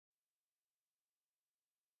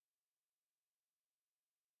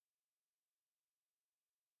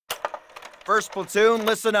First platoon,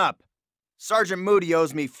 listen up. Sergeant Moody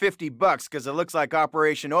owes me $50 because it looks like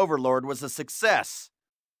Operation Overlord was a success.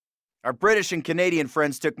 Our British and Canadian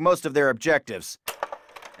friends took most of their objectives.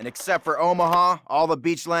 And except for Omaha, all the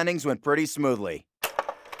beach landings went pretty smoothly.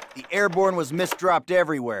 The airborne was misdropped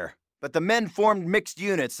everywhere, but the men formed mixed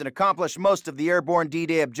units and accomplished most of the airborne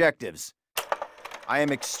D-Day objectives. I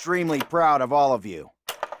am extremely proud of all of you.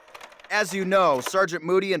 As you know, Sergeant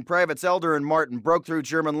Moody and Privates Elder and Martin broke through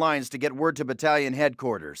German lines to get word to battalion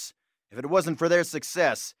headquarters. If it wasn't for their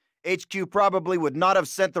success, HQ probably would not have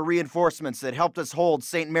sent the reinforcements that helped us hold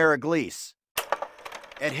St. Mary-Glise.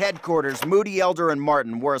 At headquarters, Moody, Elder, and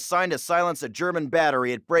Martin were assigned to silence a German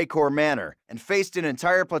battery at Brecourt Manor and faced an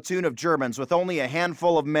entire platoon of Germans with only a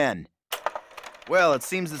handful of men. Well, it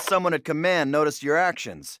seems that someone at command noticed your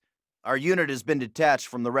actions. Our unit has been detached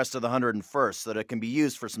from the rest of the 101st so that it can be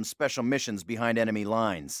used for some special missions behind enemy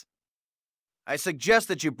lines. I suggest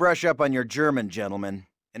that you brush up on your German, gentlemen,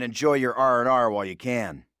 and enjoy your R&R while you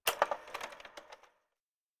can.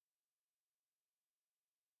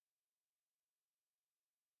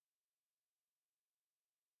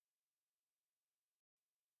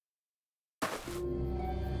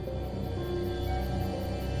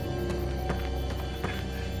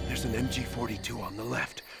 There's an MG-42 on the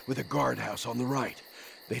left, with a guardhouse on the right.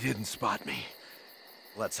 They didn't spot me.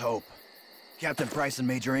 Let's hope. Captain Price and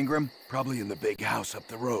Major Ingram? Probably in the big house up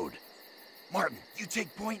the road. Martin, you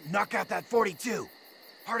take point and knock out that 42.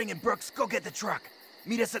 Harding and Brooks, go get the truck.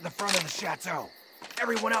 Meet us at the front of the Chateau.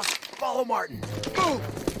 Everyone else, follow Martin. Move!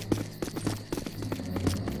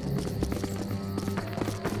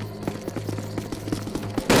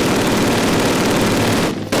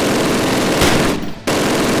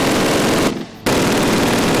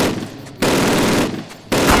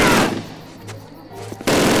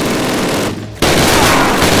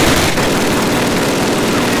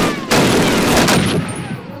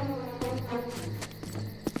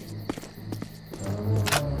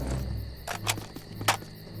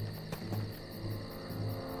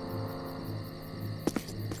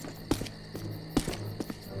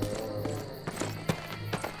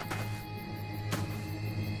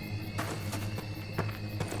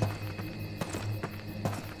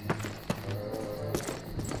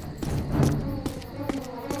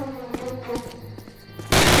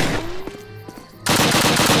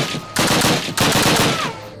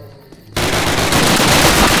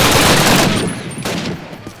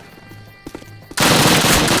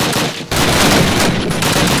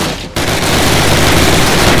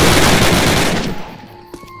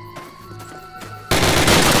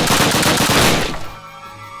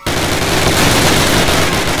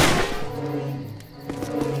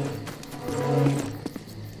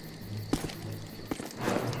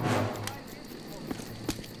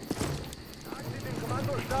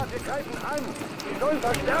 Wir greifen an! Sie sollen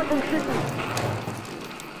Verstärkung schicken!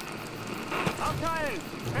 Aufteilen!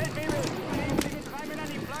 Feldwebel! Nehmen Sie mit 3 Männern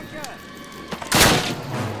die Flanke!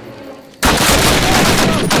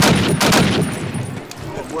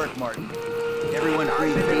 Good work, Martin. Everyone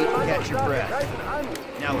breathe deep and catch your breath.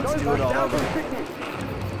 Now let's do it all over.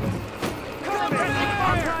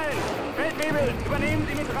 Aufteilen! Feldwebel! Übernehmen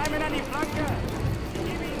Sie mit 3 Männern die Flanke! Ich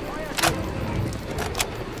gebe Ihnen Feuer!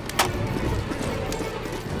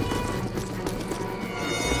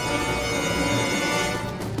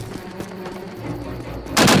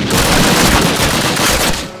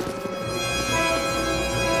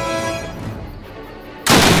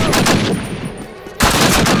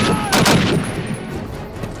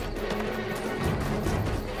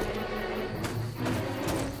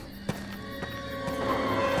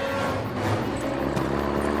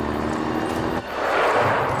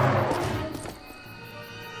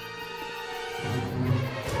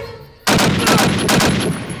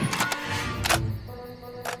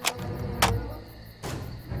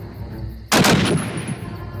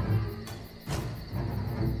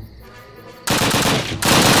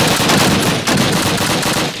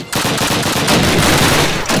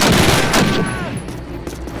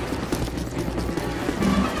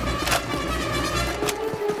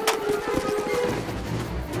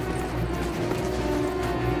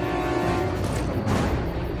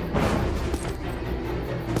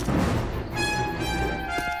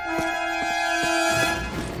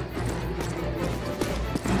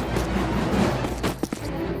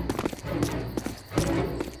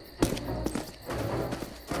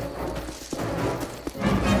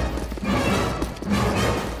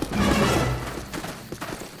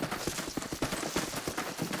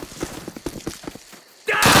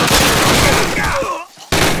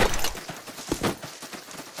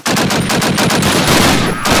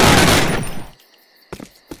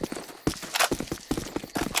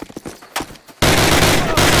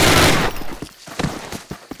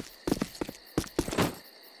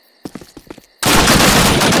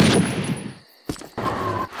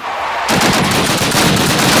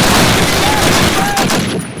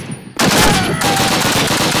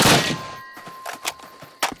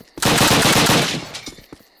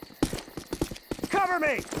 Cover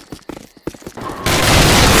me!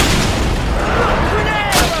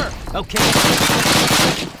 Grenade! Okay.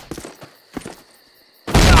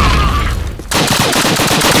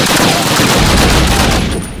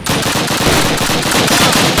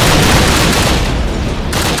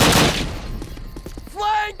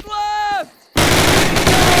 Flank left!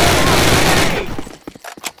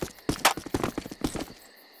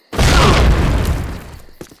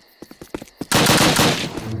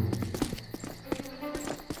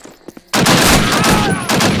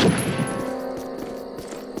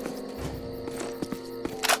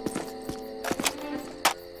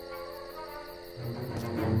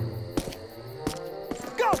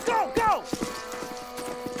 Go, go, go!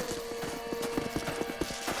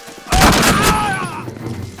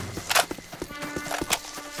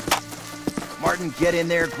 Martin, get in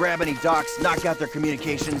there, grab any docks, knock out their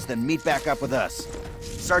communications, then meet back up with us.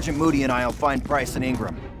 Sergeant Moody and I'll find Price and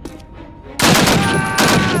Ingram.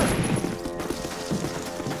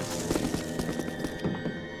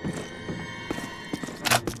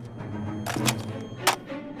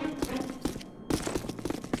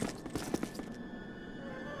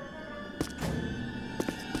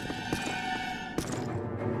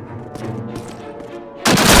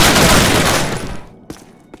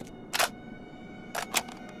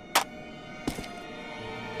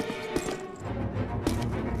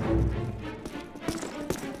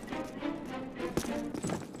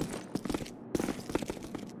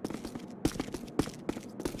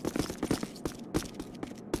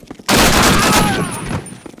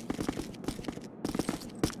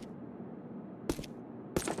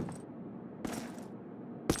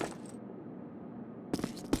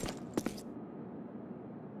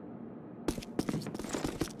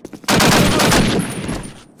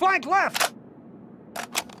 Flank left!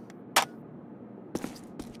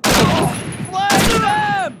 Flank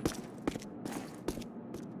them!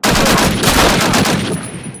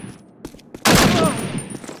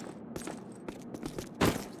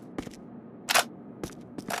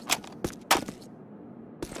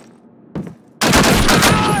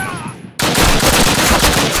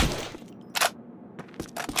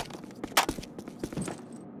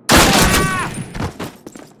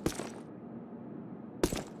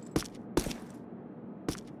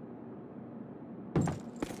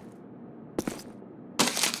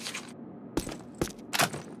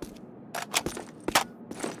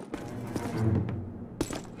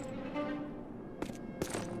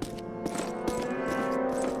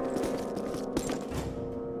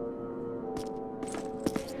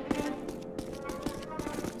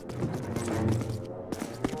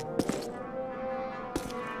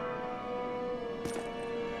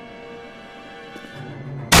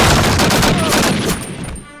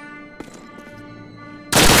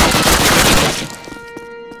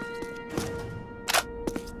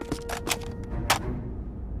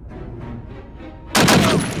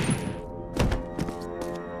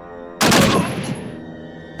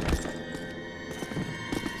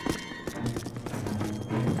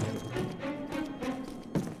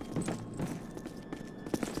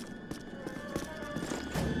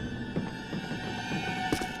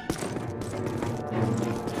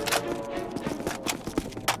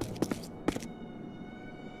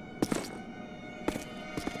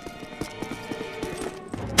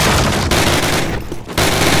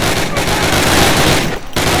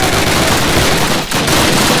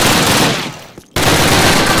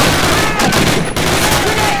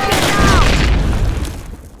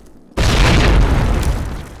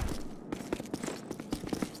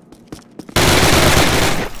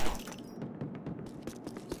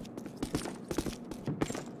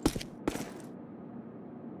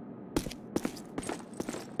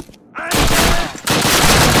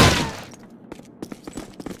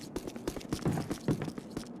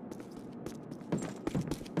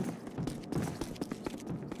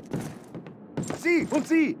 Sie und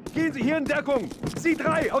Sie! Gehen Sie hier in Deckung! Sie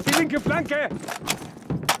drei auf die linke Flanke!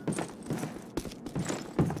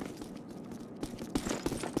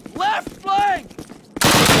 Left flank!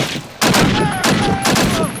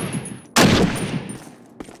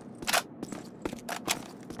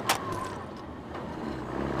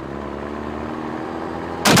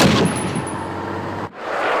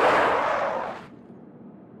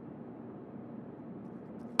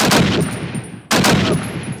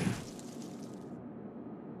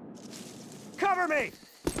 Cover me!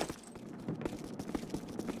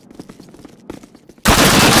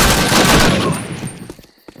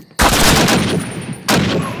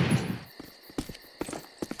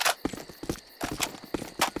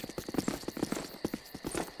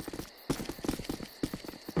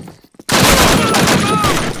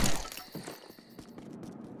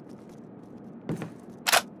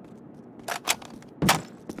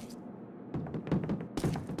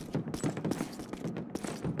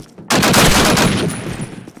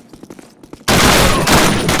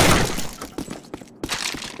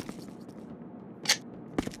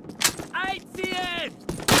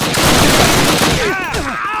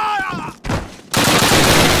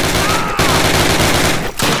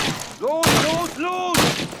 Los!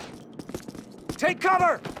 Take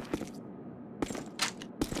cover!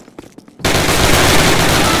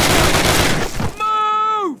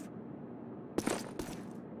 Move!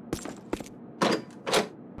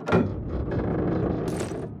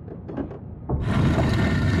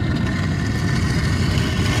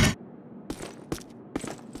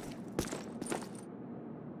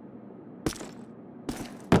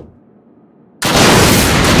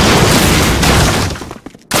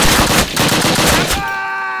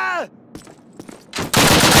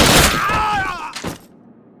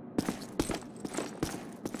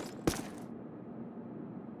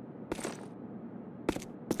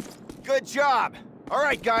 Good job! All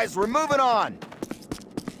right, guys, we're moving on!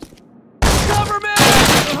 Cover me!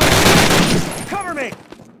 Cover me!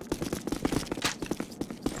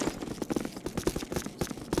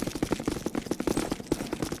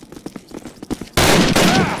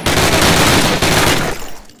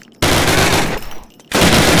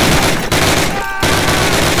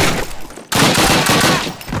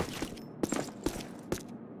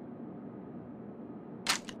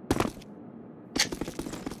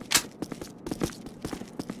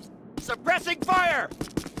 Suppressing fire!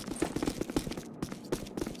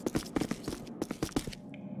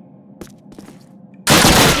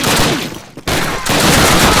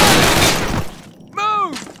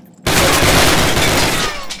 Move!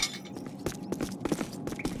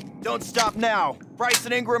 Don't stop now. Bryce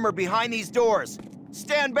and Ingram are behind these doors.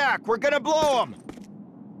 Stand back, we're gonna blow them!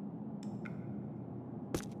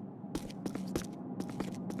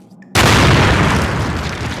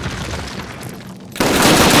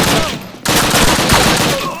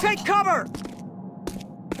 Take cover!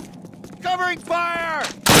 Covering fire!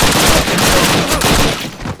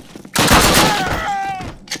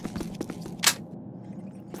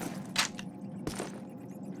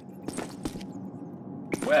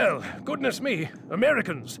 Well, goodness me,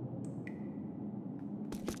 Americans.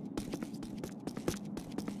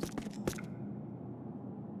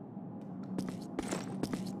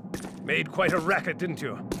 Made quite a racket, didn't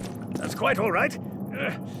you? That's quite all right.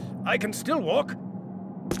 I can still walk.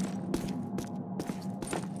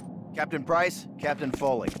 Captain Price, Captain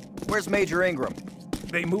Foley. Where's Major Ingram?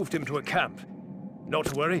 They moved him to a camp. Not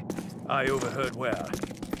to worry, I overheard where.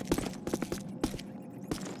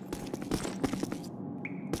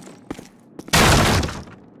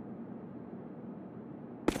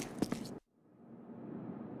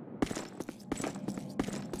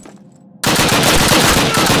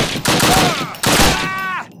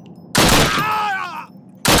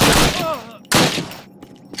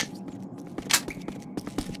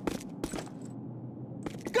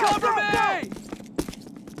 Cover me!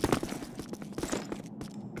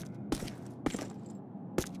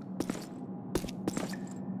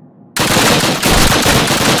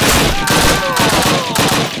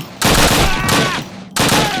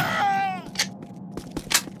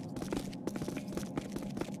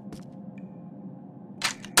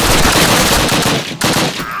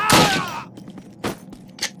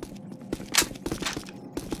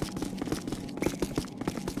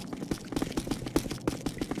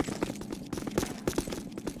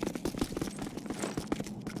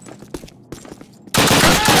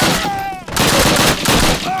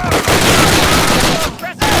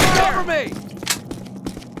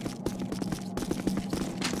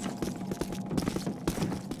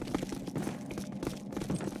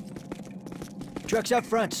 Truck's up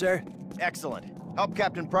front, sir. Excellent. Help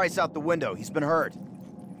Captain Price out the window. He's been hurt.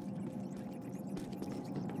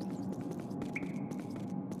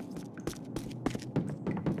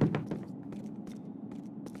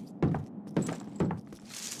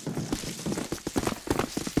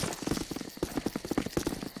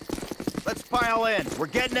 Let's pile in. We're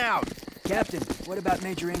getting out. Captain, what about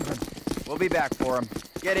Major Ingram? We'll be back for him.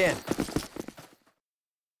 Get in.